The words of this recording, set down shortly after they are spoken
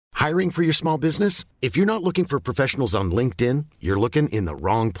Hiring for your small business? If you're not looking for professionals on LinkedIn, you're looking in the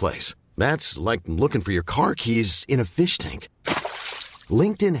wrong place. That's like looking for your car keys in a fish tank.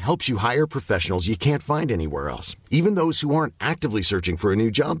 LinkedIn helps you hire professionals you can't find anywhere else, even those who aren't actively searching for a new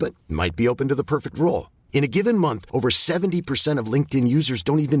job but might be open to the perfect role. In a given month, over 70% of LinkedIn users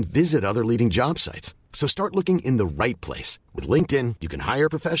don't even visit other leading job sites. So start looking in the right place. With LinkedIn, you can hire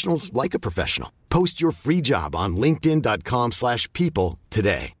professionals like a professional. Post your free job on linkedin.com/people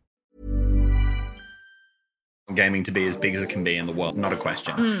today. Gaming to be as big as it can be in the world, not a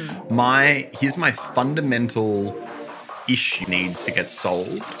question. Here's my fundamental issue needs to get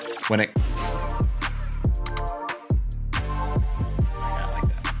solved when it...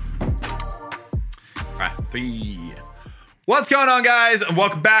 Alright, 3. What's going on, guys? And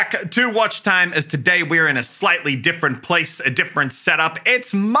welcome back to Watch Time, as today we're in a slightly different place, a different setup.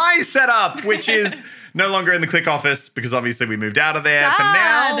 It's my setup, which is no longer in the Click office because obviously we moved out of there for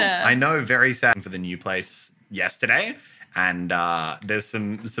now. I know, very sad for the new place yesterday. And there's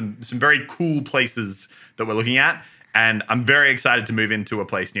some very cool places that we're looking at. And I'm very excited to move into a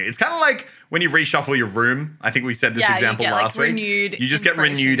place new. It's kind of like when you reshuffle your room. I think we said this example last week. You just get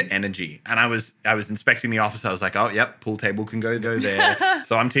renewed energy. And I was inspecting the office. I was like, oh, yep, pool table can go there.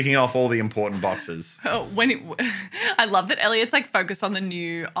 So I'm ticking off all the important boxes. I love that Elliot's like focused on the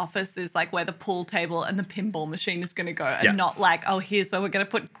new office is like where the pool table and the pinball machine is going to go, and not like, oh, here's where we're going to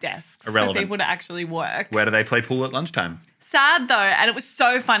put desks for people to actually work. Where do they play pool at lunchtime? Sad though, and it was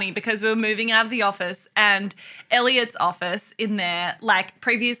so funny because we were moving out of the office and Elliot's office in there like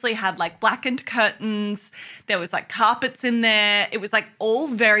previously had like blackened curtains, there was like carpets in there, it was like all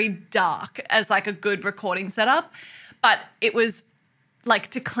very dark as like a good recording setup, but it was like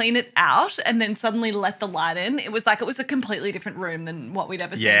to clean it out and then suddenly let the light in, it was a completely different room than what we'd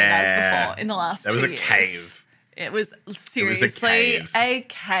ever seen it as before in the last 2 years. It was a cave. It was seriously a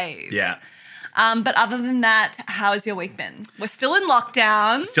cave. Yeah. But other than that, how has your week been? We're still in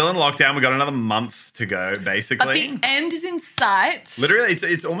lockdown. We got another month to go, basically. But the end is in sight. Literally,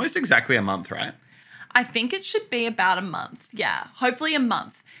 it's almost exactly a month, right? I think it should be about a month. Yeah, hopefully a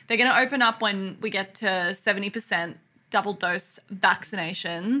month. They're going to open up when we get to 70% double dose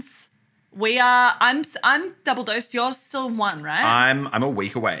vaccinations. I'm double dosed. You're still 1, right? I'm a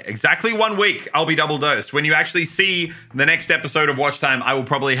week away. Exactly 1 week, I'll be double dosed. When you actually see the next episode of Watch Time, I will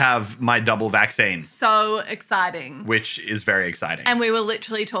probably have my double vaccine. So exciting. Which is very exciting. And we were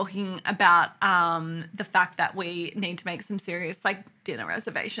literally talking about the fact that we need to make some serious like dinner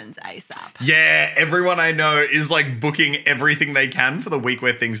reservations ASAP. Yeah, everyone I know is like booking everything they can for the week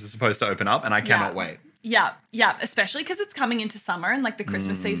where things are supposed to open up, and I cannot wait. Yeah, especially because it's coming into summer and like the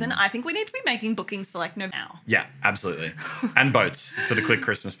Christmas season. I think we need to be making bookings for like now. Yeah, absolutely. And boats for the Click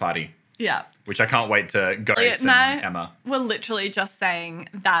Christmas party. Yeah. Which I can't wait to go with Emma. We're literally just saying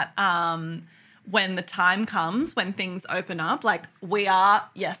that when the time comes, when things open up, like we are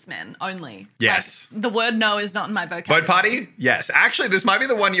yes men only. Yes. Like, the word no is not in my vocabulary. Boat party? Yes. Actually, this might be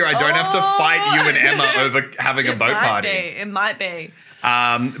the one year I don't have to fight you and Emma over having a boat party. It might be.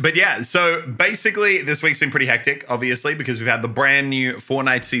 But yeah, so basically this week's been pretty hectic, obviously, because we've had the brand new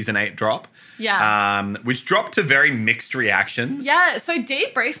Fortnite Season 8 drop. Yeah. Which dropped to very mixed reactions. Yeah, so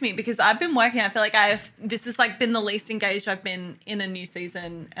debrief me because I've been working. I feel like this has like been the least engaged I've been in a new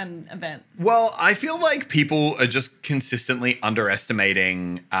season and event. Well, I feel like people are just consistently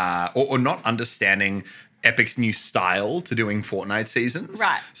underestimating or not understanding Epic's new style to doing Fortnite seasons.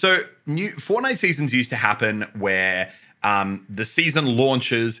 Right. So new Fortnite seasons used to happen where the season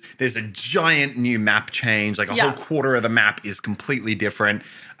launches, there's a giant new map change, like a whole quarter of the map is completely different.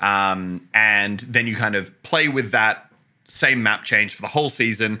 And then you kind of play with that same map change for the whole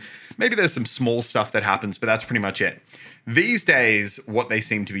season. Maybe there's some small stuff that happens, but that's pretty much it. These days, what they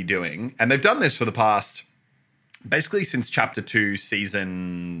seem to be doing, and they've done this for the past, basically since Chapter 2,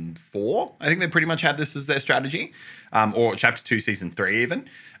 Season 4, I think they pretty much had this as their strategy, or Chapter 2, Season 3 even,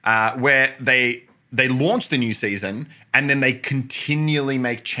 where they launch the new season and then they continually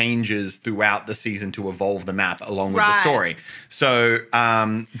make changes throughout the season to evolve the map along with the story. So,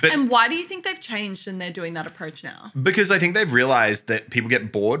 and why do you think they've changed and they're doing that approach now? Because I think they've realized that people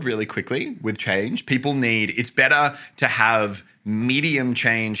get bored really quickly with change. It's better to have medium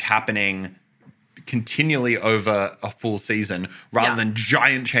change happening continually over a full season rather than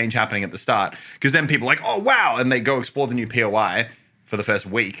giant change happening at the start. Because then people are like, oh, wow. And they go explore the new POI for the first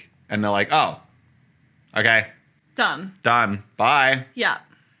week and they're like, oh, okay. Done. Bye. Yeah.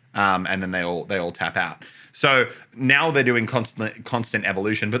 And then they all tap out. So now they're doing constant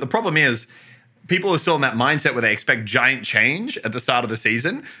evolution. But the problem is people are still in that mindset where they expect giant change at the start of the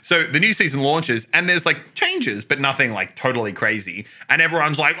season. So the new season launches and there's like changes, but nothing like totally crazy. And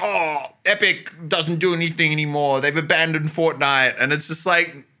everyone's like, oh, Epic doesn't do anything anymore. They've abandoned Fortnite. And it's just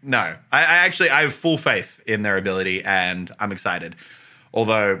like, no. I have full faith in their ability and I'm excited.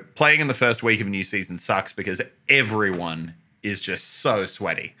 Although playing in the first week of a new season sucks because everyone is just so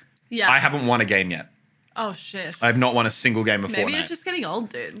sweaty. Yeah. I haven't won a game yet. Oh, shit. I've not won a single game of Fortnite. Maybe you're just getting old,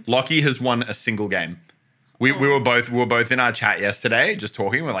 dude. Lockie has won a single game. We were both in our chat yesterday, just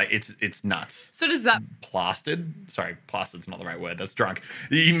talking. We're like, it's nuts. So does that Plastered? Sorry, plasted's not the right word. That's drunk.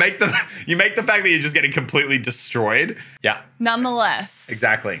 You make the fact that you're just getting completely destroyed. Yeah. nonetheless?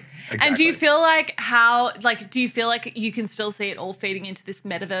 Exactly. And do you feel like do you feel like you can still see it all feeding into this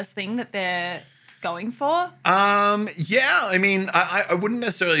metaverse thing that they're going for? Yeah, I mean, I wouldn't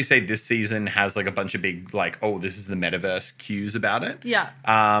necessarily say this season has like a bunch of big like, oh, this is the metaverse cues about it. Yeah.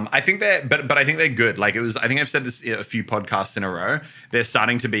 I think they're, but I think they're good. Like I think I've said this a few podcasts in a row. They're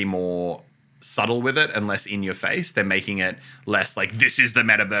starting to be more subtle with it and less in your face. They're making it less like, this is the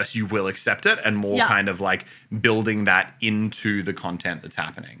metaverse, you will accept it, and more kind of like building that into the content that's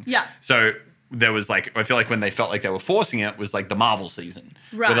happening. Yeah. So there was like, I feel like when they felt like they were forcing it was like the Marvel season.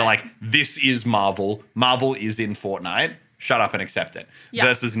 Right. Where they're like, this is Marvel. Marvel is in Fortnite. Shut up and accept it. Yeah.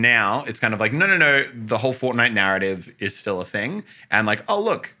 Versus now, it's kind of like, no. The whole Fortnite narrative is still a thing. And like, oh,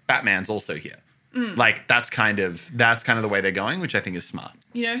 look, Batman's also here. Like, that's kind of the way they're going, which I think is smart.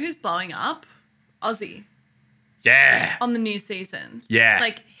 You know who's blowing up? Ozzy. Yeah. On the new season. Yeah.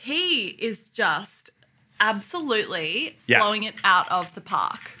 Like, he is just absolutely Yeah. blowing it out of the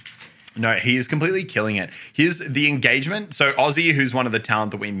park. No, he is completely killing it. Here's the engagement. So Ozzy, who's one of the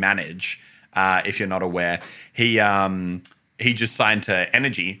talent that we manage, if you're not aware, he just signed to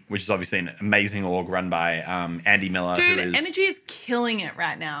Energy, which is obviously an amazing org run by Andy Miller. Dude, who is, Energy is killing it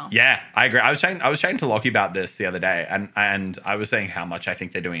right now. Yeah, I agree. I was chatting to Lockie about this the other day, and I was saying how much I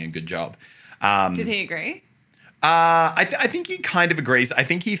think they're doing a good job. Did he agree? I think he kind of agrees. I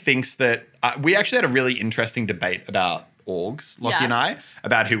think he thinks that we actually had a really interesting debate about orgs, Lockie and I,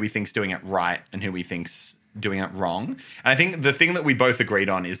 about who we think's doing it right and who we think's doing it wrong. And I think the thing that we both agreed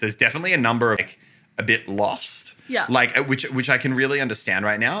on is there's definitely a number of like a bit lost. Yeah. Like which I can really understand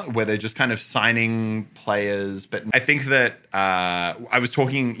right now, where they're just kind of signing players. But I think that I was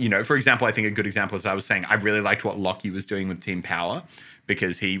talking, for example, I think a good example is I was saying I really liked what Lockie was doing with Team Power,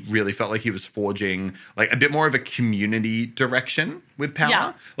 because he really felt like he was forging like a bit more of a community direction with Power.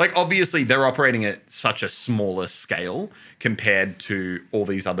 Yeah. Like obviously they're operating at such a smaller scale compared to all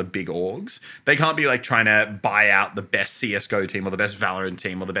these other big orgs. They can't be like trying to buy out the best CSGO team or the best Valorant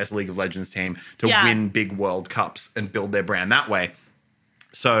team or the best League of Legends team to win big World Cups and build their brand that way.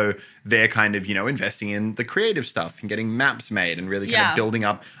 So they're kind of, investing in the creative stuff and getting maps made and really kind of building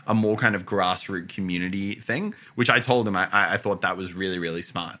up a more kind of grassroots community thing, which I told him I thought that was really, really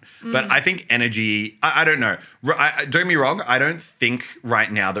smart. But I think Energy, I don't know. Don't get me wrong. I don't think right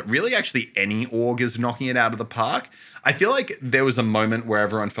now that really actually any org is knocking it out of the park. I feel like there was a moment where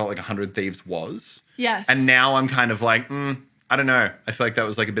everyone felt like 100 Thieves was. Yes. And now I'm kind of like, I don't know. I feel like that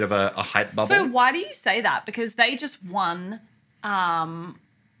was like a bit of a hype bubble. So why do you say that? Because they just won...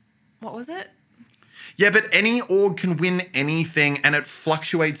 what was it? Yeah, but any org can win anything and it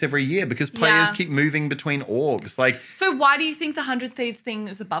fluctuates every year because players keep moving between orgs. So why do you think the 100 Thieves thing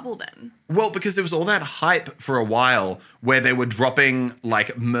was a bubble then? Well, because there was all that hype for a while where they were dropping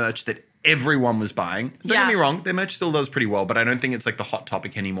like merch that everyone was buying. Don't get me wrong, their merch still does pretty well, but I don't think it's like the hot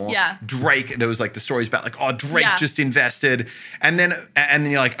topic anymore. Yeah. Drake, there was like the stories about like, oh, Drake just invested. And then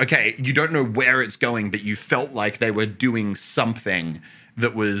you're like, okay, you don't know where it's going, but you felt like they were doing something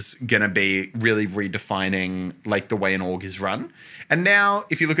that was going to be really redefining like the way an org is run. And now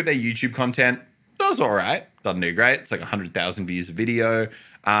if you look at their YouTube content, does all right. Doesn't do great. It's like 100,000 views a video.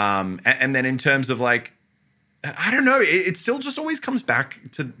 And then in terms of like, I don't know, it still just always comes back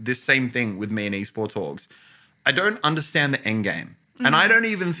to this same thing with me and esports orgs. I don't understand the end game. Mm-hmm. And I don't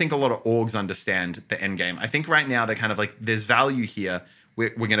even think a lot of orgs understand the end game. I think right now they're kind of like, there's value here.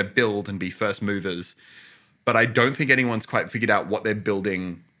 We're going to build and be first movers. But I don't think anyone's quite figured out what they're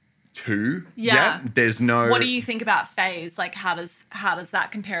building to yet. There's no... What do you think about FaZe? Like, how does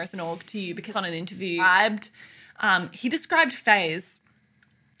that compare as an org to you? Because on an interview, he described FaZe,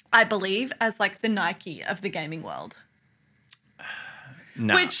 I believe, as like the Nike of the gaming world.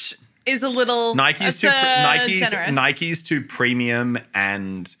 No. Which is a little Nike's too premium,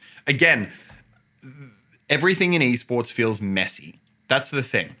 and again, everything in esports feels messy. That's the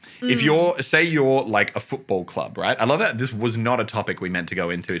thing. If you're like a football club, right? I love that this was not a topic we meant to go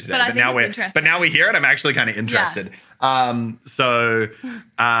into today. But now we're here and I'm actually kind of interested. Yeah.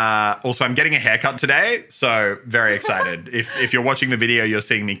 Also I'm getting a haircut today, so very excited. If you're watching the video, you're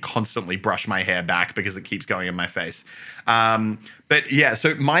seeing me constantly brush my hair back because it keeps going in my face. But yeah,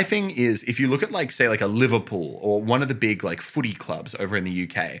 so my thing is, if you look at like, say, like a Liverpool or one of the big like footy clubs over in the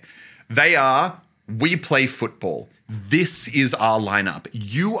UK, we play football. This is our lineup.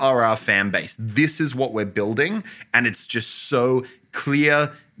 You are our fan base. This is what we're building. And it's just so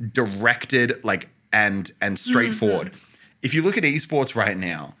clear, directed, like, and straightforward. If you look at esports right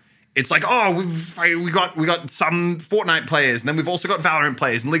now, it's like, oh, we got some Fortnite players, and then we've also got Valorant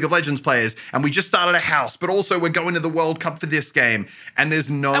players and League of Legends players, and we just started a house, but also we're going to the World Cup for this game, and there's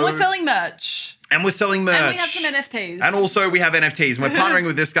no... And we're selling merch. And we have some NFTs. And also we have NFTs, and we're partnering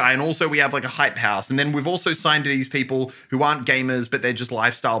with this guy, and also we have like a hype house, and then we've also signed to these people who aren't gamers, but they're just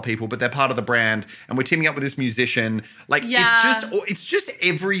lifestyle people, but they're part of the brand, and we're teaming up with this musician. Like, it's just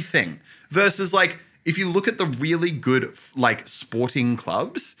everything. Versus like, if you look at the really good, like, sporting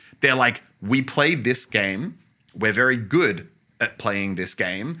clubs, they're like, we play this game, we're very good at playing this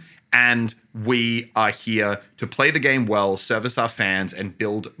game, and we are here to play the game well, service our fans, and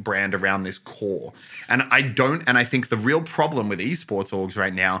build brand around this core. And I think the real problem with esports orgs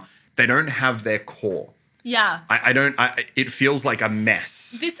right now, they don't have their core. Yeah. It feels like a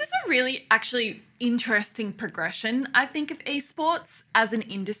mess. This is a really actually interesting progression, I think, of esports as an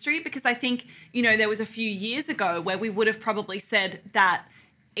industry, because I think, there was a few years ago where we would have probably said that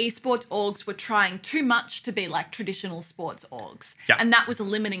esports orgs were trying too much to be like traditional sports orgs. Yeah. And that was a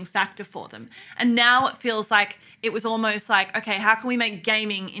limiting factor for them. And now it feels like it was almost like, okay, how can we make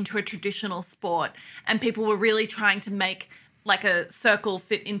gaming into a traditional sport? And people were really trying to make like a circle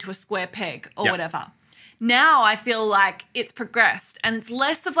fit into a square peg or whatever. Now I feel like it's progressed and it's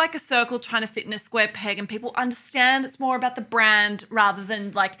less of like a circle trying to fit in a square peg, and people understand it's more about the brand rather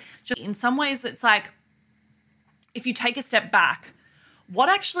than like, just in some ways it's like, if you take a step back, what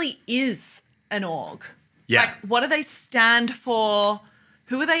actually is an org? Yeah. Like, what do they stand for?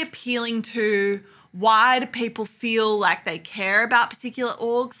 Who are they appealing to? Why do people feel like they care about particular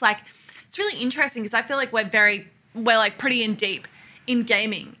orgs? Like, it's really interesting because I feel like we're like pretty in deep in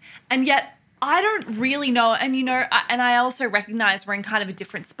gaming, and yet I don't really know, and and I also recognize we're in kind of a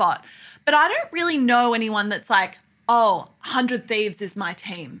different spot, but I don't really know anyone that's like, oh, 100 Thieves is my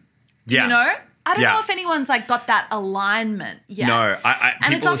team. Yeah. I don't know if anyone's like got that alignment yet. No,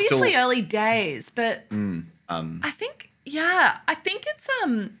 and it's obviously early days, but I think it's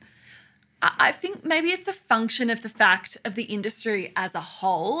I think maybe it's a function of the fact of the industry as a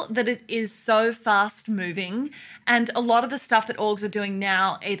whole, that it is so fast moving, and a lot of the stuff that orgs are doing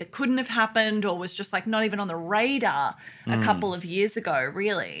now either couldn't have happened or was just like not even on the radar a couple of years ago,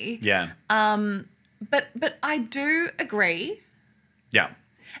 really. Yeah. But I do agree. Yeah.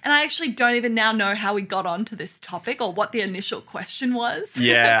 And I actually don't even now know how we got onto this topic or what the initial question was.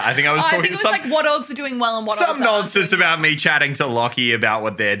 Yeah, I think I was talking... I think it was like what orgs are doing well and what orgs aren't. Some nonsense about me chatting to Lockie about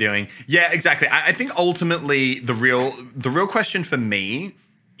what they're doing. Yeah, exactly. I think ultimately the real question for me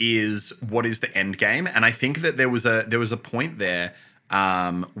is, what is the end game? And I think that there was a point there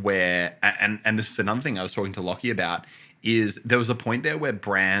where, and this is another thing I was talking to Lockie about, is there was a point there where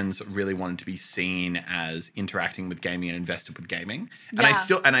brands really wanted to be seen as interacting with gaming and invested with gaming. And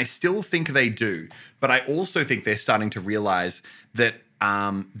I still think they do. But I also think they're starting to realize that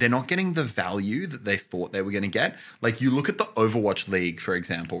they're not getting the value that they thought they were going to get. Like, you look at the Overwatch League, for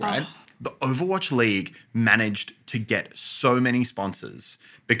example, right? Oh. The Overwatch League managed to get so many sponsors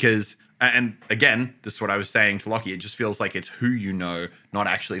because, and again, this is what I was saying to Lockie, it just feels like it's who you know, not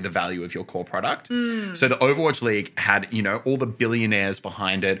actually the value of your core product. So the Overwatch League had, all the billionaires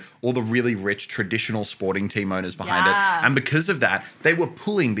behind it, all the really rich traditional sporting team owners behind it. And because of that, they were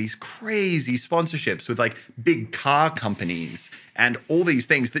pulling these crazy sponsorships with like big car companies and all these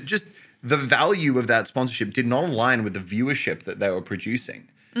things that just, the value of that sponsorship did not align with the viewership that they were producing.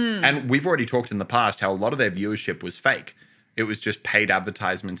 And we've already talked in the past how a lot of their viewership was fake. It was just paid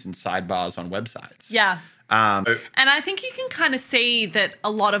advertisements and sidebars on websites. Yeah. And I think you can kind of see that a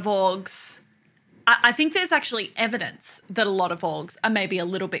lot of orgs, I think there's actually evidence that a lot of orgs are maybe a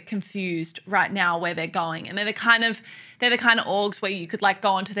little bit confused right now where they're going. And they're the kind of orgs where you could like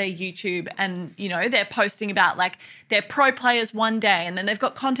go onto their YouTube and, they're posting about like their pro players one day, and then they've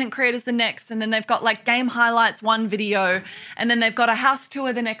got content creators the next, and then they've got like game highlights one video, and then they've got a house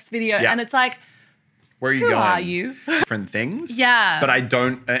tour the next video. Yeah. And it's like, where are you going? Who are you? Different things. Yeah. But I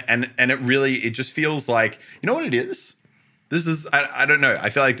don't, and it just feels like, you know what it is? This is, I don't know. I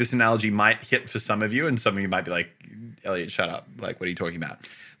feel like this analogy might hit for some of you, and some of you might be like, Elliot, shut up. Like, what are you talking about?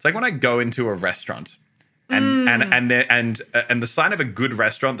 It's like when I go into a restaurant and the sign of a good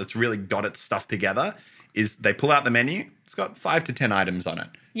restaurant that's really got its stuff together is they pull out the menu. It's got 5 to 10 items on it.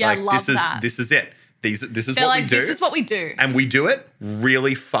 Yeah, like, I love that. This is it. This is They're what like, we do. this is what we do. And we do it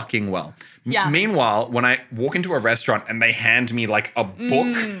really fucking well. Yeah. Meanwhile, when I walk into a restaurant and they hand me like a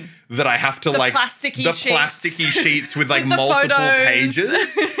book that I have to plasticky sheets with like With the multiple photos.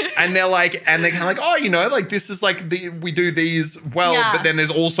 pages, and they're kind of like, oh, like this is like we do these well, Yeah. but then there's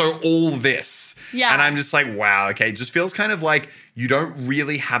also all this. Yeah. And I'm just like, wow, okay. It just feels kind of like you don't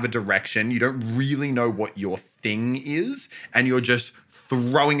really have a direction. You don't really know what your thing is, and you're just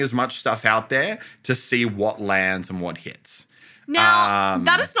throwing as much stuff out there to see what lands and what hits. Now,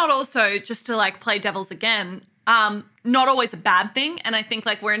 that is not also, just to like play devil's again, not always a bad thing. And I think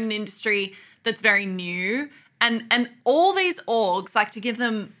like we're in an industry that's very new, and all these orgs, like to give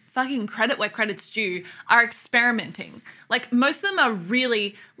them fucking credit where credit's due, are experimenting. Like most of them are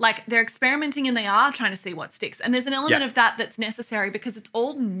really like they're experimenting and they are trying to see what sticks. And there's an element of that that's necessary because it's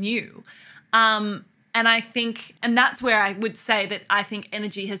all new. And I think, and that's where I would say that I think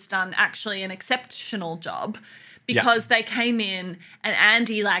Energy has done actually an exceptional job, because they came in and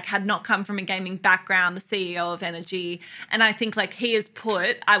Andy like had not come from a gaming background, the CEO of Energy. And I think like he has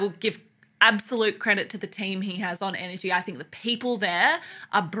I will give absolute credit to the team he has on Energy. I think the people there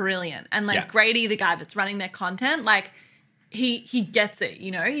are brilliant. And like Grady, the guy that's running their content, like he gets it,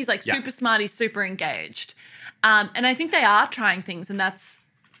 he's like super smart, he's super engaged. And I think they are trying things, and that's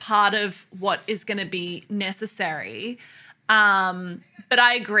part of what is going to be necessary. But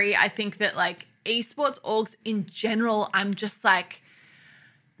I agree. I think that like esports orgs in general, I'm just like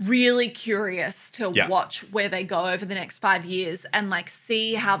really curious to watch where they go over the next 5 years and like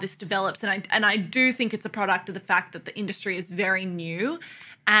see how this develops. And I do think it's a product of the fact that the industry is very new,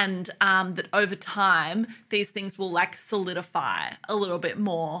 and that over time these things will like solidify a little bit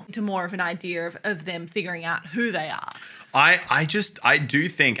more to more of an idea of them figuring out who they are. I do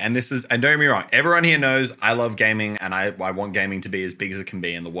think, and don't get me wrong, everyone here knows I love gaming and I want gaming to be as big as it can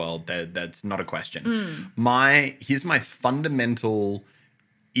be in the world. That's not a question. Here's my fundamental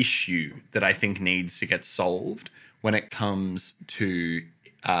issue that I think needs to get solved when it comes to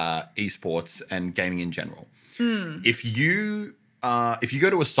esports and gaming in general. If you go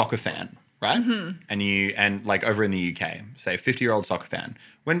to a soccer fan, right? And like over in the UK, say a 50-year-old soccer fan,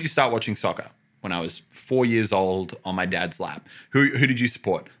 when did you start watching soccer? When I was 4 years old on my dad's lap. Who did you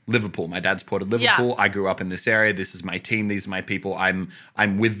support? Liverpool. My dad supported Liverpool. Yeah. I grew up in this area. This is my team. These are my people. I'm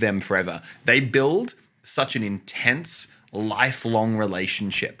with them forever. They build such an intense, lifelong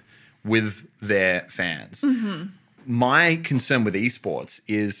relationship with their fans. My concern with esports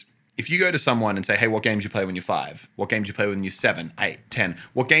is if you go to someone and say, hey, what game did you play when you're 5? What game did you play when you're 7, 8, 10?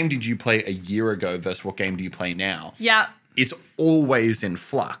 What game did you play a year ago versus what game do you play now? Yeah. It's always in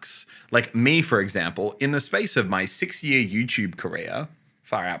flux. Like me, for example, in the space of my 6-year YouTube career,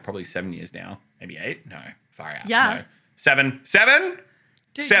 far out, probably 7 years now, maybe 8? No, far out. Yeah. No. 7? 7?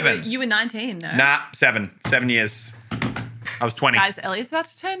 Dude, 7. You were 19, no? Nah, 7. 7 years. I was 20. Guys, Ellie's about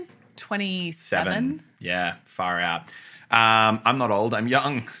to turn 27. Yeah, far out. I'm not old. I'm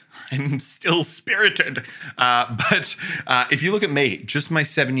young. I'm still spirited. But if you look at me, just my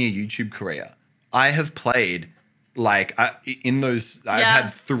 7-year YouTube career, I have played like in those, I've had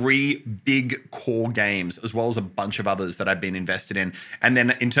 3 big core games as well as a bunch of others that I've been invested in. And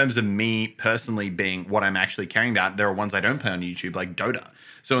then in terms of me personally being what I'm actually caring about, there are ones I don't play on YouTube, like Dota.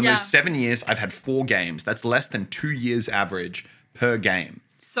 So in those 7 years, I've had 4 games. That's less than 2 years average per game.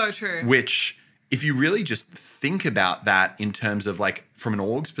 So true. Which, if you really just think about that in terms of like from an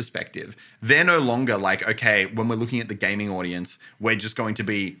org's perspective, they're no longer like, okay, when we're looking at the gaming audience, we're just going to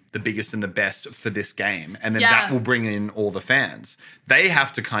be the biggest and the best for this game. And then that will bring in all the fans. They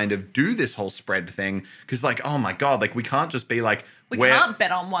have to kind of do this whole spread thing because like, oh my God, like we can't just be like, we can't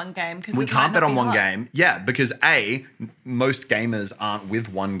bet on one game because we can't bet on one game. Yeah, because most gamers aren't with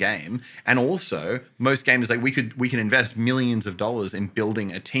one game, and also most gamers like we can invest millions of dollars in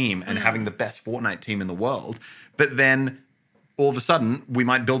building a team and having the best Fortnite team in the world, but then all of a sudden we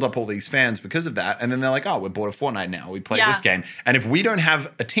might build up all these fans because of that, and then they're like, oh, we're bored of Fortnite now. We play this game, and if we don't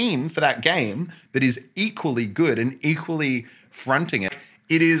have a team for that game that is equally good and equally fronting it,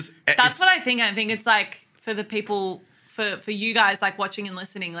 That's what I think. I think it's like for the people. For you guys like watching and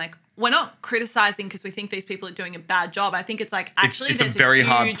listening, like we're not criticizing because we think these people are doing a bad job. I think it's like actually it's there's a very huge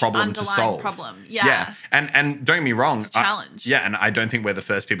hard problem to solve. Problem. Yeah. And don't get me wrong, it's a challenge. And I don't think we're the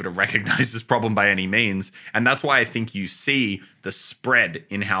first people to recognize this problem by any means. And that's why I think you see the spread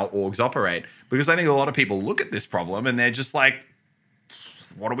in how orgs operate, because I think a lot of people look at this problem and they're just like,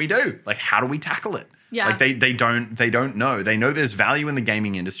 what do we do? Like, how do we tackle it? Yeah. Like they don't know. They know there's value in the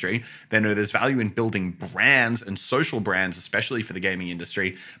gaming industry. They know there's value in building brands and social brands, especially for the gaming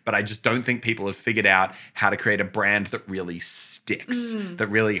industry. But I just don't think people have figured out how to create a brand that really sticks, that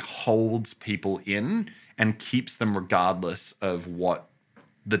really holds people in and keeps them regardless of what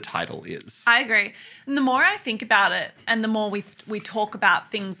the title is. I agree. And the more I think about it and the more we talk about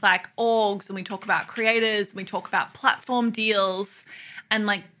things like orgs and we talk about creators and we talk about platform deals and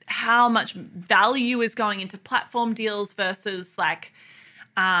like how much value is going into platform deals versus like,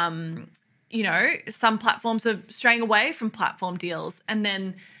 you know, some platforms are straying away from platform deals and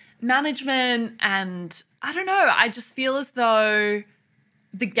then management and I don't know, I just feel as though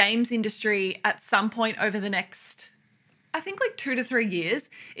the games industry at some point over the next, I think like 2 to 3 years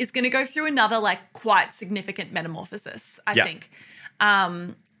is going to go through another like quite significant metamorphosis, I think.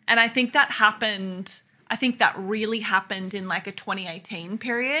 And I think that happened, I think that really happened in like a 2018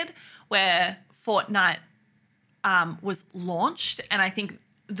 period where Fortnite was launched. And I think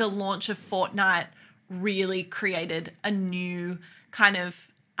the launch of Fortnite really created a new kind of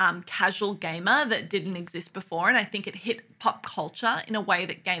casual gamer that didn't exist before. And I think it hit pop culture in a way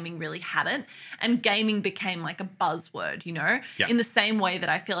that gaming really hadn't. And gaming became like a buzzword, you know, in the same way that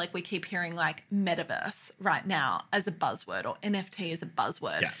I feel like we keep hearing like metaverse right now as a buzzword or NFT as a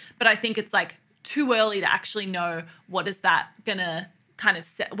buzzword. Yeah. But I think it's like too early to actually know what is that going to kind of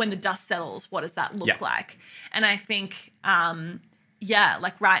when the dust settles, what does that look like? And I think,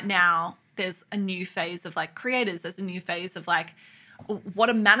 like right now there's a new phase of like creators. There's a new phase of like, what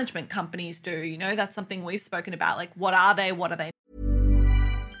do management companies do? You know, that's something we've spoken about. Like, what are they? What are they?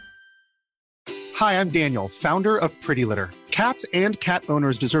 Hi, I'm Daniel, founder of Pretty Litter. Cats and cat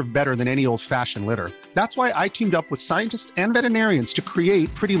owners deserve better than any old-fashioned litter. That's why I teamed up with scientists and veterinarians to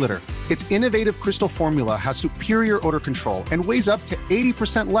create Pretty Litter. Its innovative crystal formula has superior odor control and weighs up to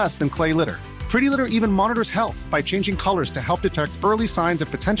 80% less than clay litter. Pretty Litter even monitors health by changing colors to help detect early signs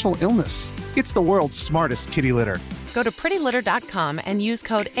of potential illness. It's the world's smartest kitty litter. Go to prettylitter.com and use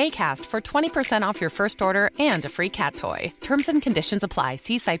code ACAST for 20% off your first order and a free cat toy. Terms and conditions apply.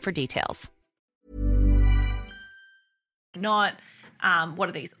 See site for details. Not what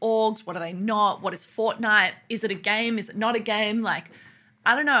are these orgs? What are they not? What is Fortnite? Is it a game? Is it not a game? Like,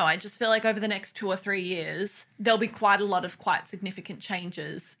 I don't know. I just feel like over the next 2 or 3 years, there'll be quite a lot of quite significant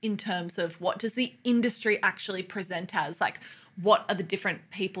changes in terms of what does the industry actually present as? Like, what are the different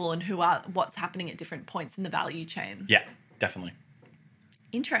people and what's happening at different points in the value chain? Yeah, definitely.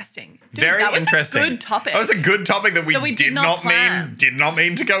 Interesting. Dude, very interesting. That was a good topic. That was a good topic that we did not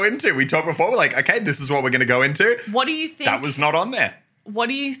mean to go into. We talked before. We're like, okay, this is what we're going to go into. What do you think? That was not on there. What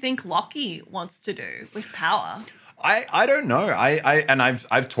do you think Lockie wants to do with Power? I don't know.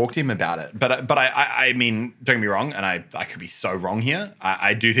 I've talked to him about it, but I mean, don't get me wrong, and I could be so wrong here.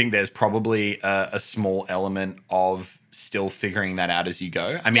 I do think there's probably a small element of still figuring that out as you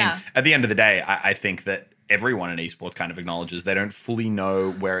go. I mean, at the end of the day, I think that everyone in esports kind of acknowledges they don't fully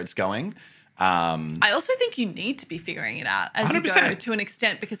know where it's going. I also think you need to be figuring it out as 100%. You go to an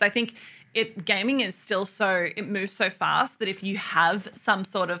extent, because I think gaming is still it moves so fast that if you have some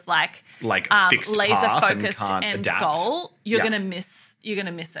sort of like fixed laser path focused end goal, you're gonna miss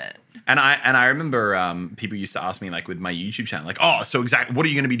it. And I remember people used to ask me like with my YouTube channel, like, oh, so exactly what are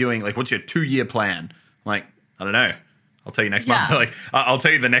you going to be doing? Like, what's your 2-year plan? I'm like, I don't know. I'll tell you next month. Like, I'll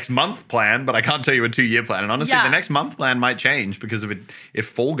tell you the next month plan, but I can't tell you a 2-year plan. And honestly, the next month plan might change because of it. If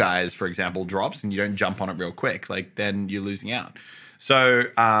Fall Guys, for example, drops and you don't jump on it real quick, like then you're losing out. So,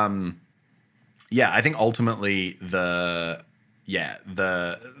 I think ultimately where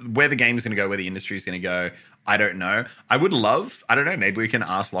the game is going to go, where the industry is going to go, I don't know. I don't know, maybe we can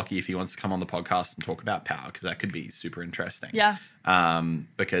ask Lockie if he wants to come on the podcast and talk about Power, because that could be super interesting. Yeah.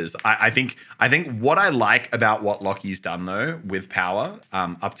 Because I think what I like about what Lockie's done though with Power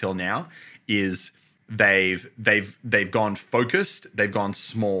up till now is they've gone focused, they've gone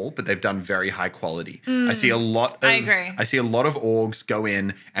small, but they've done very high quality. I see a lot of orgs go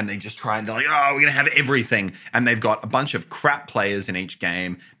in and they just try and they're like, oh, we're gonna have everything, and they've got a bunch of crap players in each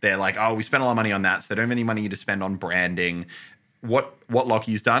game. They're like, oh, we spent a lot of money on that, so they don't have any money to spend on branding. What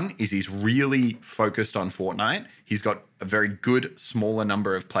Lockie's done is he's really focused on Fortnite. He's got a very good smaller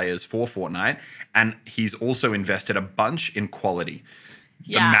number of players for Fortnite, and he's also invested a bunch in quality.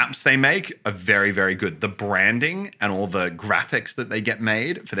 The maps they make are very, very good. The branding and all the graphics that they get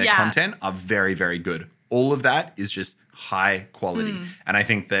made for their content are very, very good. All of that is just high quality. And I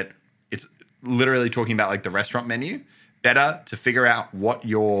think that it's literally talking about like the restaurant menu. Better to figure out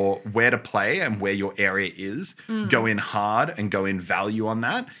where to play and where your area is. Go in hard and go in value on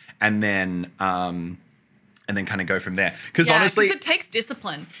that. And then and then kind of go from there. Because Yeah, honestly, it takes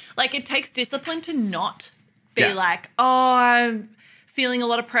discipline. Like, it takes discipline to not be Yeah. like, oh, I'm feeling a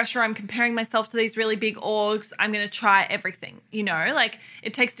lot of pressure. I'm comparing myself to these really big orgs. I'm going to try everything, you know? Like,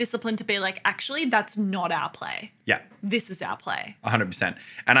 it takes discipline to be like, actually, that's not our play. yeah. This is our play. 100%.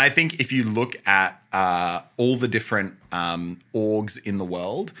 And I think if you look at all the different orgs in the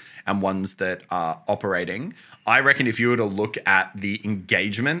world and ones that are operating, I reckon if you were to look at the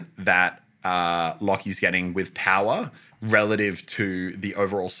engagement that Lockie's getting with power relative to the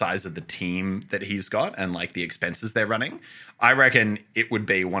overall size of the team that he's got and like the expenses they're running, I reckon it would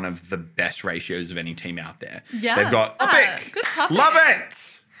be one of the best ratios of any team out there. Yeah. They've got epic. Good topic. Love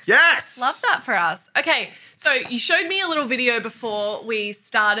it. Yes. Love that for us. Okay, so you showed me a little video before we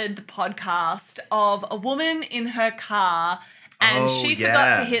started the podcast of a woman in her car and Oh, she yeah.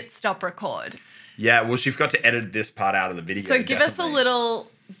 forgot to hit stop record. Yeah, well, she forgot to edit this part out of the video. So give us a definitely.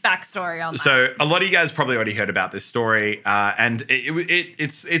 little backstory on that. So a lot of you guys probably already heard about this story, and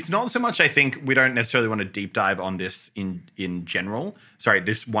it's not so much. I think we don't necessarily want to deep dive on this in general. Sorry,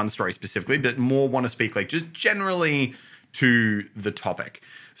 this one story specifically, but more want to speak like just generally to the topic.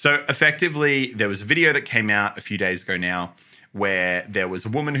 So effectively, there was a video that came out a few days ago now, where there was a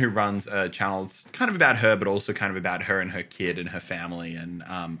woman who runs a channel. It's kind of about her, but also kind of about her and her kid and her family. And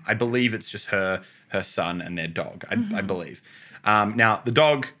I believe it's just her son, and their dog. I believe. Now, the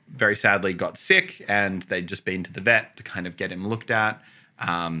dog, very sadly, got sick, and they'd just been to the vet to kind of get him looked at.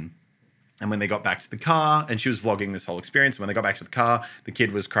 And when they got back to the car, and she was vlogging this whole experience, when they got back to the car, the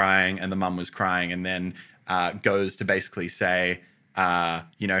kid was crying and the mum was crying, and then goes to basically say,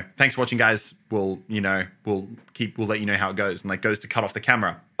 thanks for watching, guys. We'll let you know how it goes, and like goes to cut off the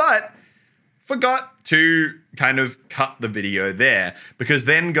camera. But forgot to kind of cut the video there, because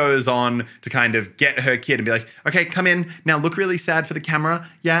then goes on to kind of get her kid and be like, okay, come in now, look really sad for the camera,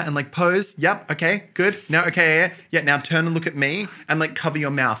 yeah, and like pose, yep, okay, good, now okay, yeah, now turn and look at me and like cover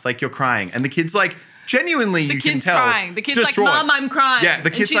your mouth like you're crying, and the kid's like genuinely, you can tell, crying. The kid's distraught. like, Mom, I'm crying. Yeah, the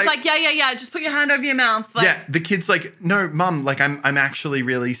kid's and she's like, yeah, just put your hand over your mouth. Like, yeah, the kid's like, no, Mum, like I'm actually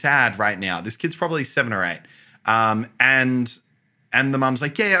really sad right now. This kid's probably 7 or 8, and the mum's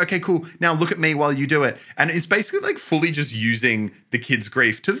like, yeah, okay, cool. Now look at me while you do it. And it's basically like fully just using the kid's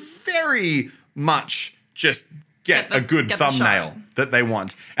grief to very much just get a good thumbnail that they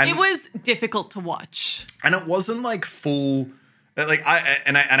want. And it was difficult to watch. And it wasn't like full, like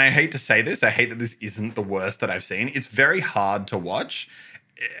I hate to say this. I hate that this isn't the worst that I've seen. It's very hard to watch.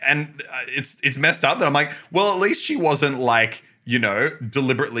 And it's messed up that I'm like, well, at least she wasn't like,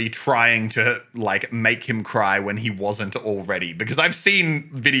 deliberately trying to like make him cry when he wasn't already, because I've seen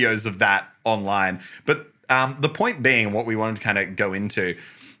videos of that online. But the point being, what we wanted to kind of go into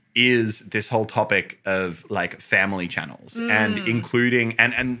is this whole topic of like family channels and including,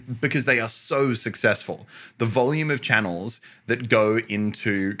 and because they are so successful, the volume of channels that go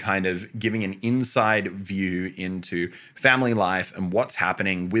into kind of giving an inside view into family life and what's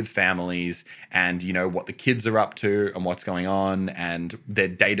happening with families and, what the kids are up to and what's going on and their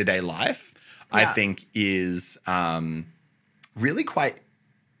day-to-day life, I think is really quite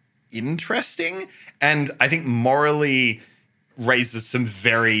interesting. And I think morally raises some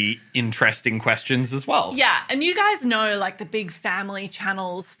very interesting questions as well. Yeah, and you guys know like the big family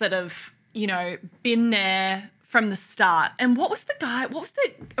channels that have, been there from the start. And what was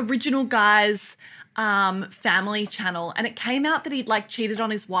the original guy's family channel? And it came out that he'd like cheated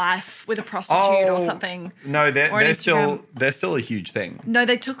on his wife with a prostitute or something. No, they're still a huge thing. No,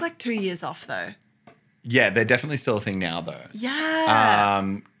 they took like 2 years off though. Yeah, they're definitely still a thing now though.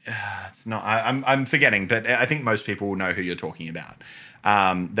 Yeah. It's not. I'm forgetting, but I think most people will know who you're talking about.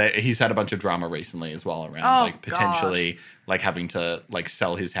 He's had a bunch of drama recently as well around potentially like having to like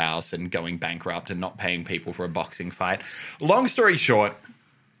sell his house and going bankrupt and not paying people for a boxing fight. Long story short,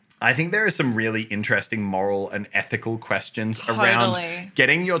 I think there are some really interesting moral and ethical questions around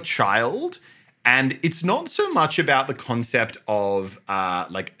getting your child. And it's not so much about the concept of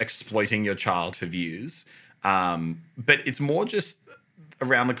like exploiting your child for views, but it's more just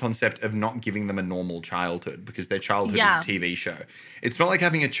around the concept of not giving them a normal childhood because their childhood is a TV show. It's not like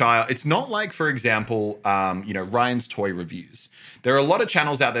having a child. It's not like, for example, Ryan's Toy Reviews. There are a lot of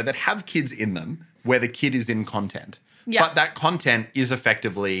channels out there that have kids in them where the kid is in content. Yeah. But that content is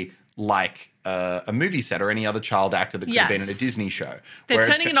effectively like a movie set or any other child actor that could have been in a Disney show. They're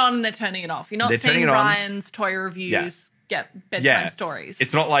turning it on and they're turning it off. You're not seeing Ryan's Toy Reviews get bedtime stories.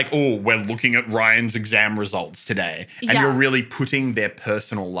 It's not like, oh, we're looking at Ryan's exam results today. And you're really putting their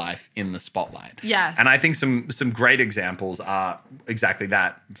personal life in the spotlight. Yes. And I think some great examples are exactly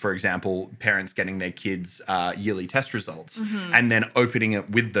that. For example, parents getting their kids' yearly test results and then opening it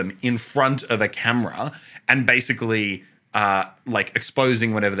with them in front of a camera and basically like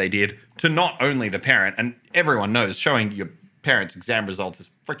exposing whatever they did to not only the parent, and everyone knows showing your parents' exam results is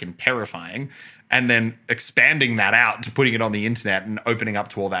freaking terrifying, and then expanding that out to putting it on the internet and opening up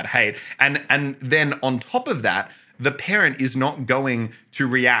to all that hate. And then on top of that, the parent is not going to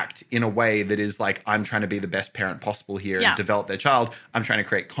react in a way that is like, I'm trying to be the best parent possible here and develop their child. I'm trying to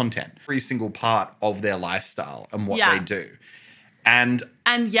create content. Every single part of their lifestyle and what they do. And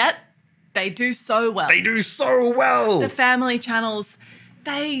yet they do so well. They do so well. The family channels,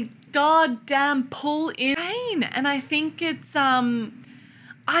 they goddamn pull in pain. And I think it's,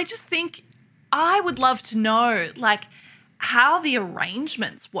 I just think I would love to know, like, how the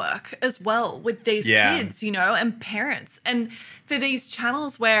arrangements work as well with these kids, you know, and parents. And for these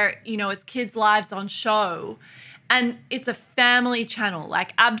channels where, you know, it's kids' lives on show and it's a family channel,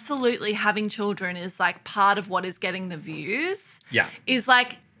 like absolutely having children is like part of what is getting the views. Yeah. Is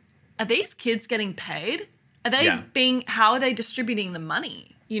like, are these kids getting paid? Are they how are they distributing the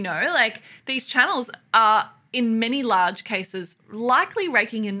money? You know, like these channels are in many large cases likely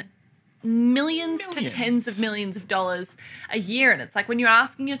raking in millions to tens of millions of dollars a year. And it's like when you're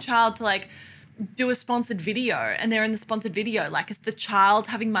asking your child to like do a sponsored video and they're in the sponsored video, like is the child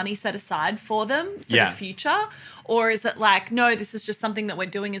having money set aside for them for the future? Or is it like, no, this is just something that we're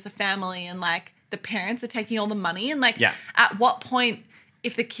doing as a family and like the parents are taking all the money? And like at what point,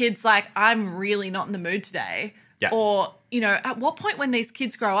 if the kid's like, I'm really not in the mood today, or, you know, at what point when these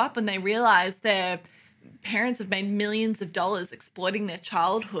kids grow up and they realize their parents have made millions of dollars exploiting their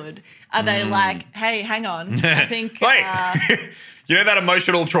childhood, are they like, hey, hang on, I think... Wait, you know that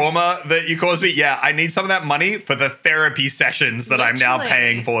emotional trauma that you caused me? Yeah, I need some of that money for the therapy sessions that I'm now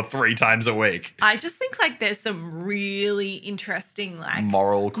paying for 3 times a week. I just think like there's some really interesting like...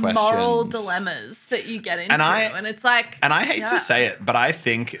 moral questions. Moral dilemmas that you get into. And it's like... And I hate to say it, but I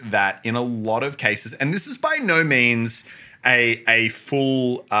think that in a lot of cases, and this is by no means... a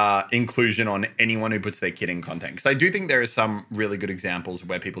full inclusion on anyone who puts their kid in content. Because I do think there are some really good examples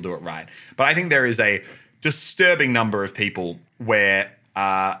where people do it right. But I think there is a disturbing number of people where,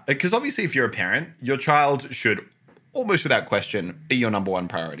 because obviously if you're a parent, your child should almost without question be your number one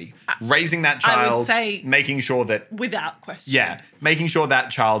priority. Raising that child, I would say making sure that... without question. Yeah, making sure that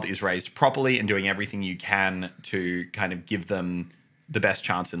child is raised properly and doing everything you can to kind of give them the best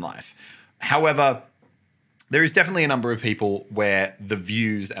chance in life. However... there is definitely a number of people where the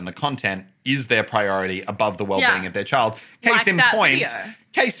views and the content is their priority above the well-being of their child.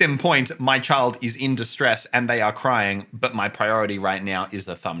 Case in point, my child is in distress and they are crying, but my priority right now is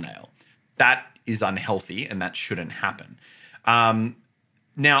the thumbnail. That is unhealthy and that shouldn't happen.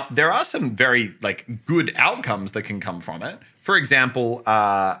 Now, there are some very like good outcomes that can come from it. For example,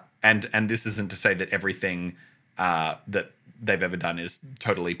 and this isn't to say that everything that they've ever done is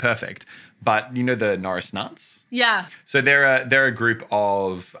totally perfect. But you know the Norris Nuts? Yeah. So they're a group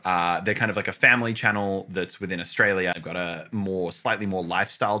of they're kind of like a family channel that's within Australia. They've got a slightly more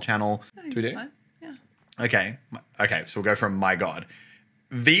lifestyle channel. Do we do? So. Yeah. Okay. So we'll go from my God.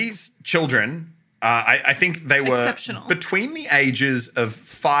 These children, I think they were exceptional. Between the ages of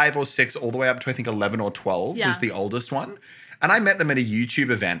 5 or 6 all the way up to I think 11 or 12 was the oldest one. And I met them at a YouTube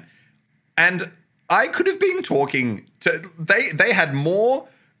event. And I could have been talking to... They had more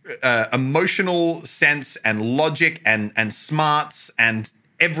emotional sense and logic and smarts and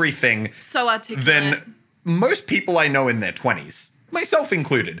everything... so articulate. ...than most people I know in their 20s. Myself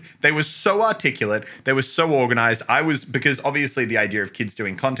included. They were so articulate. They were so organized. Because obviously the idea of kids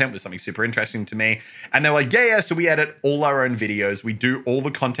doing content was something super interesting to me. And they're like, yeah, so we edit all our own videos. We do all the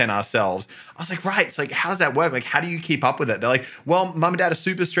content ourselves. I was like, right. So like, how does that work? Like, how do you keep up with it? They're like, well, mum and dad are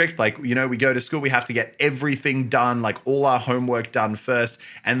super strict. Like, you know, we go to school, we have to get everything done, like all our homework done first.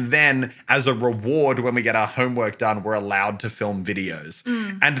 And then as a reward, when we get our homework done, we're allowed to film videos.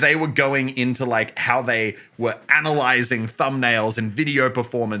 And they were going into like how they were analyzing thumbnails and video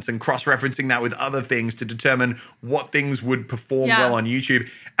performance and cross-referencing that with other things to determine what things would perform well on YouTube.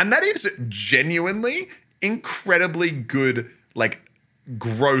 And that is genuinely incredibly good, like,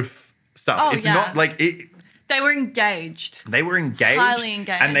 growth stuff. It's not like it... They were engaged. Highly engaged.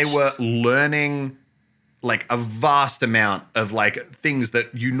 And they were learning like a vast amount of like things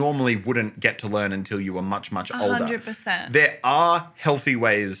that you normally wouldn't get to learn until you were much, much older. 100%. There are healthy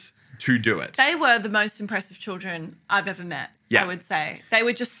ways to do it. They were the most impressive children I've ever met, Yeah. I would say. They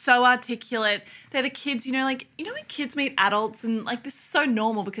were just so articulate. They're the kids, when kids meet adults and like this is so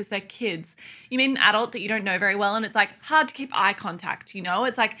normal because they're kids. You meet an adult that you don't know very well and it's like hard to keep eye contact,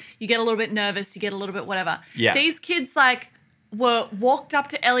 It's like you get a little bit nervous, you get a little bit whatever. Yeah. These kids walked up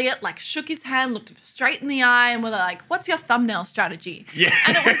to Elliot, like shook his hand, looked him straight in the eye and were like, what's your thumbnail strategy? Yeah.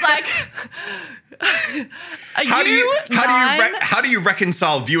 And it was like, how do you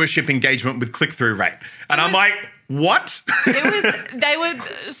reconcile viewership engagement with click-through rate? And I'm like, what? They were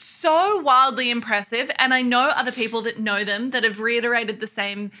so wildly impressive. And I know other people that know them that have reiterated the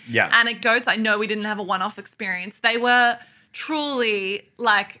same anecdotes. I know we didn't have a one-off experience. They were truly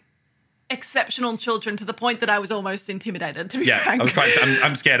like exceptional children to the point that I was almost intimidated, to be frank.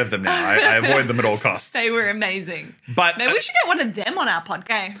 I'm scared of them now. I avoid them at all costs. They were amazing. But maybe we should get one of them on our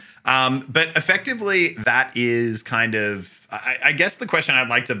podcast. But effectively, that is kind of, I guess the question I'd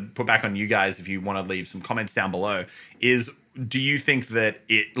like to put back on you guys, if you want to leave some comments down below, is do you think that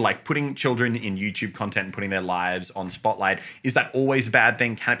putting children in YouTube content and putting their lives on Spotlight, is that always a bad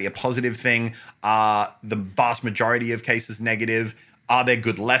thing? Can it be a positive thing? Are the vast majority of cases negative? Are there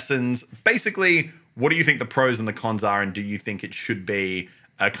good lessons? Basically, what do you think the pros and the cons are, and do you think it should be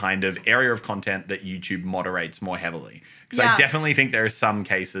a kind of area of content that YouTube moderates more heavily? Because I definitely think there are some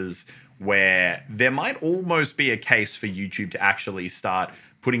cases where there might almost be a case for YouTube to actually start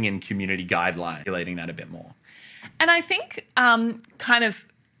putting in community guidelines, regulating that a bit more. And I think kind of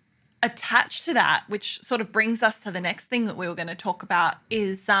attached to that, which sort of brings us to the next thing that we were going to talk about,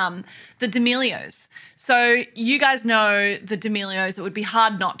 is the D'Amelios. So you guys know the D'Amelios. It would be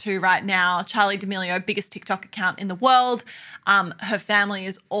hard not to right now. Charli D'Amelio, biggest TikTok account in the world. Her family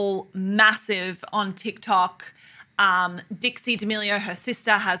is all massive on TikTok. Dixie D'Amelio, her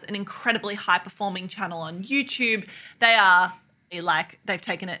sister, has an incredibly high-performing channel on YouTube. They are they've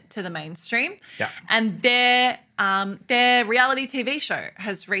taken it to the mainstream. Yeah. And their reality TV show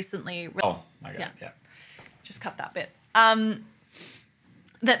has recently... Oh, my God, yeah. Just cut that bit.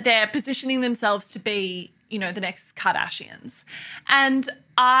 That they're positioning themselves to be, the next Kardashians. And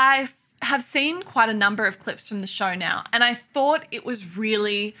I have seen quite a number of clips from the show now, and I thought it was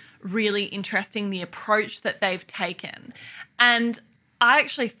really, really interesting, the approach that they've taken. And I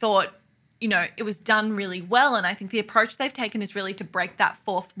actually thought, it was done really well. And I think the approach they've taken is really to break that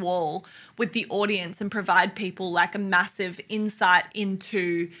fourth wall with the audience and provide people like a massive insight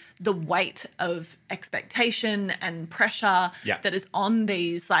into the weight of expectation and pressure that is on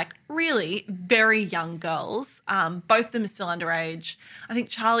these really very young girls. Both of them are still underage. I think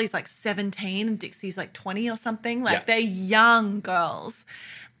Charlie's 17 and Dixie's 20 or something. They're young girls.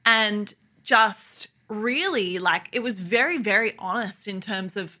 And just really it was very, very honest in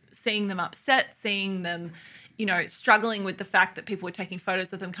terms of seeing them upset, seeing them, struggling with the fact that people were taking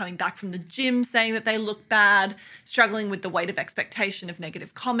photos of them coming back from the gym saying that they look bad, struggling with the weight of expectation of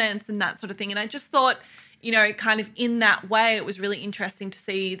negative comments and that sort of thing. And I just thought, kind of in that way, it was really interesting to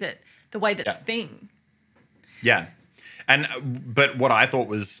see that the way that thing. Yeah. But what I thought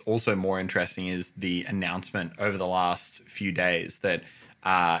was also more interesting is the announcement over the last few days that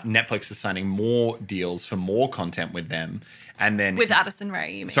Netflix is signing more deals for more content with them. And then with Addison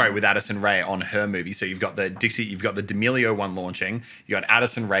Rae, you mean? Sorry, with Addison Rae on her movie. So you've got the D'Amelio one launching. You got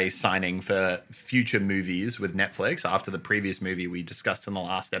Addison Rae signing for future movies with Netflix after the previous movie we discussed in the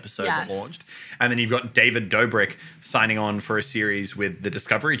last episode that launched. And then you've got David Dobrik signing on for a series with the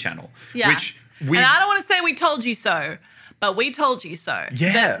Discovery Channel. Yeah. And I don't want to say we told you so, but we told you so.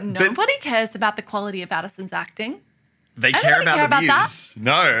 Yeah. That nobody cares about the quality of Addison's acting. They care about the views.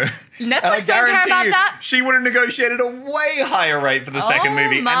 No. Netflix don't care about that? She would have negotiated a way higher rate for the second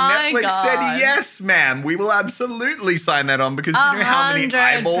movie. And Netflix said, yes, ma'am, we will absolutely sign that on because you know how many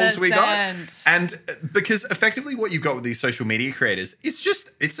eyeballs we got. And because effectively what you've got with these social media creators is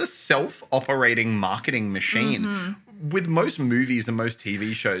it's a self-operating marketing machine. Mm-hmm. With most movies and most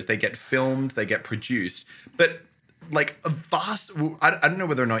TV shows, they get filmed, they get produced, but a vast, I don't know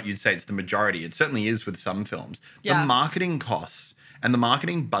whether or not you'd say it's the majority. It certainly is with some films. Yeah. The marketing costs and the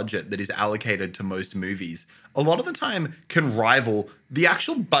marketing budget that is allocated to most movies, a lot of the time can rival the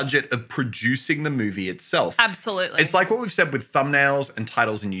actual budget of producing the movie itself. Absolutely. It's like what we've said with thumbnails and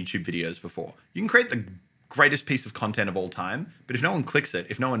titles in YouTube videos before. You can create the greatest piece of content of all time, but if no one clicks it,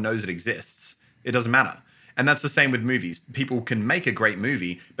 if no one knows it exists, it doesn't matter. And that's the same with movies. People can make a great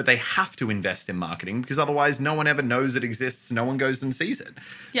movie, but they have to invest in marketing because otherwise no one ever knows it exists. No one goes and sees it.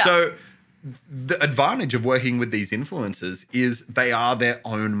 Yeah. So the advantage of working with these influencers is they are their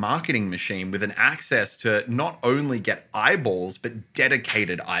own marketing machine with an access to not only get eyeballs, but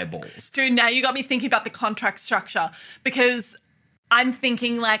dedicated eyeballs. Dude, now you got me thinking about the contract structure because I'm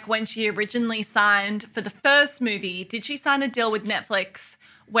thinking like when she originally signed for the first movie, did she sign a deal with Netflix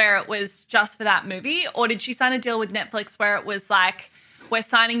where it was just for that movie? Or did she sign a deal with Netflix where it was like, we're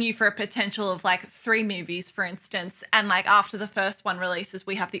signing you for a potential of like 3 movies, for instance, and like after the first one releases,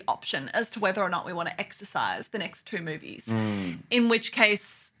 we have the option as to whether or not we want to exercise the next 2 movies. In which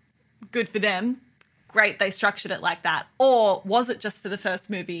case, good for them. Great, they structured it like that. Or was it just for the first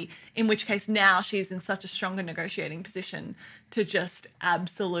movie, in which case now she's in such a stronger negotiating position to just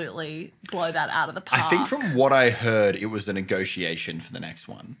absolutely blow that out of the park? I think from what I heard, it was a negotiation for the next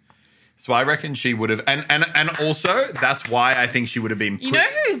one. So I reckon she would have, and also that's why I think she would have been. You know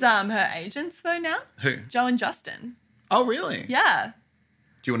who's her agents though now? Who? Joe and Justin. Oh, really? Yeah.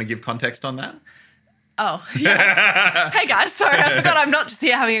 Do you want to give context on that? Oh, yes. Hey guys, sorry, I forgot I'm not just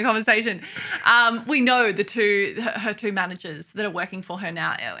here having a conversation. We know her 2 managers that are working for her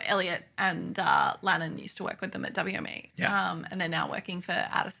now. Elliot and Lannon used to work with them at WME. Yeah. And they're now working for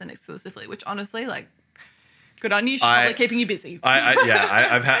Addison exclusively, which honestly, like, good on you. She's probably keeping you busy.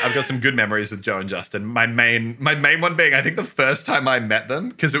 I've got some good memories with Joe and Justin. My main one being, I think the first time I met them,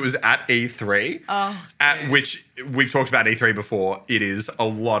 because it was at E3, at which we've talked about E3 before. It is a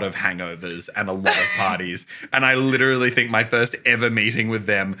lot of hangovers and a lot of parties. And I literally think my first ever meeting with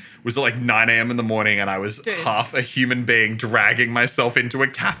them was at like 9 a.m. in the morning, and I was half a human being dragging myself into a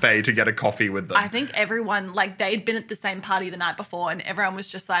cafe to get a coffee with them. I think everyone, like, they'd been at the same party the night before, and everyone was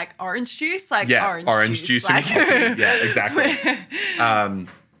just like, orange juice? Like, orange juice and coffee. Yeah, exactly.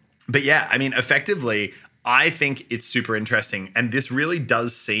 But yeah, I mean, effectively, I think it's super interesting. And this really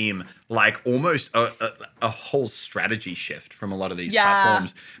does seem like almost a whole strategy shift from a lot of these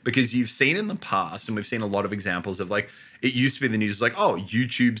platforms. Because you've seen in the past, and we've seen a lot of examples of like, it used to be the news like, oh,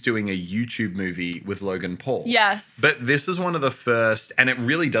 YouTube's doing a YouTube movie with Logan Paul. Yes. But this is one of the first, and it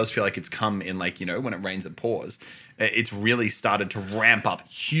really does feel like it's come in like, you know, when it rains it pours. It's really started to ramp up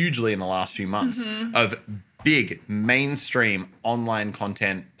hugely in the last few months of big mainstream online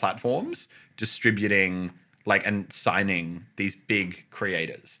content platforms distributing like and signing these big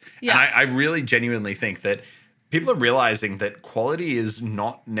creators. Yeah. And I really genuinely think that people are realizing that quality is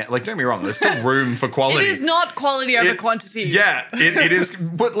not like, don't get me wrong, there's still room for quality. It is not quality over quantity. Yeah, it is.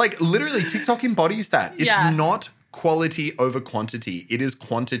 But like literally TikTok embodies that. It's not quality over quantity. It is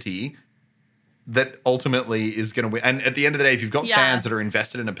quantity that ultimately is going to win. And at the end of the day, if you've got fans that are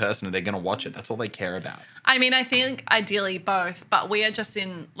invested in a person and they're going to watch it, that's all they care about. I mean, I think ideally both, but we are just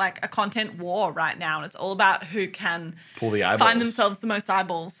in like a content war right now, and it's all about who can pull the eyeballs, find themselves the most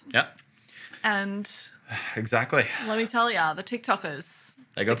eyeballs. Yep. And exactly. Let me tell you, the TikTokers,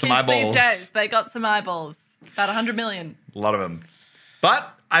 they got some eyeballs. These days, they got some eyeballs. About 100 million. A lot of them.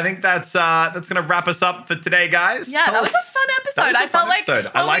 But I think that's going to wrap us up for today, guys. Yeah, that was a fun episode. I felt like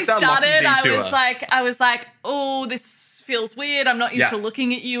when we started, I was like, oh, this feels weird. I'm not used to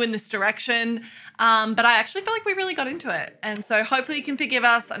looking at you in this direction. But I actually feel like we really got into it. And so hopefully you can forgive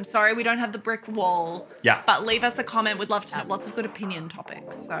us. I'm sorry we don't have the brick wall. Yeah. But leave us a comment. We'd love to have lots of good opinion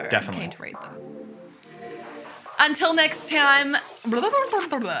topics. So definitely. I'm keen to read them. Until next time. Blah, blah, blah,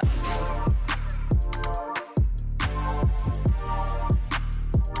 blah, blah.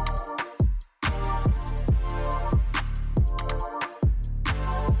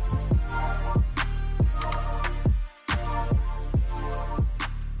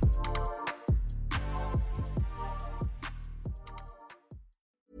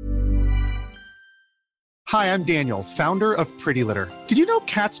 Hi, I'm Daniel, founder of Pretty Litter. Did you know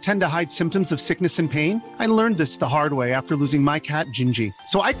cats tend to hide symptoms of sickness and pain? I learned this the hard way after losing my cat, Gingy.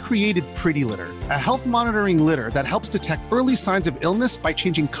 So I created Pretty Litter, a health monitoring litter that helps detect early signs of illness by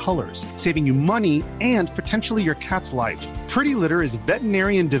changing colors, saving you money and potentially your cat's life. Pretty Litter is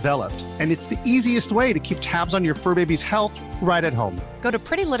veterinarian developed, and it's the easiest way to keep tabs on your fur baby's health right at home. Go to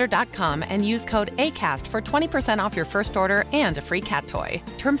prettylitter.com and use code ACAST for 20% off your first order and a free cat toy.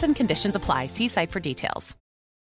 Terms and conditions apply. See site for details.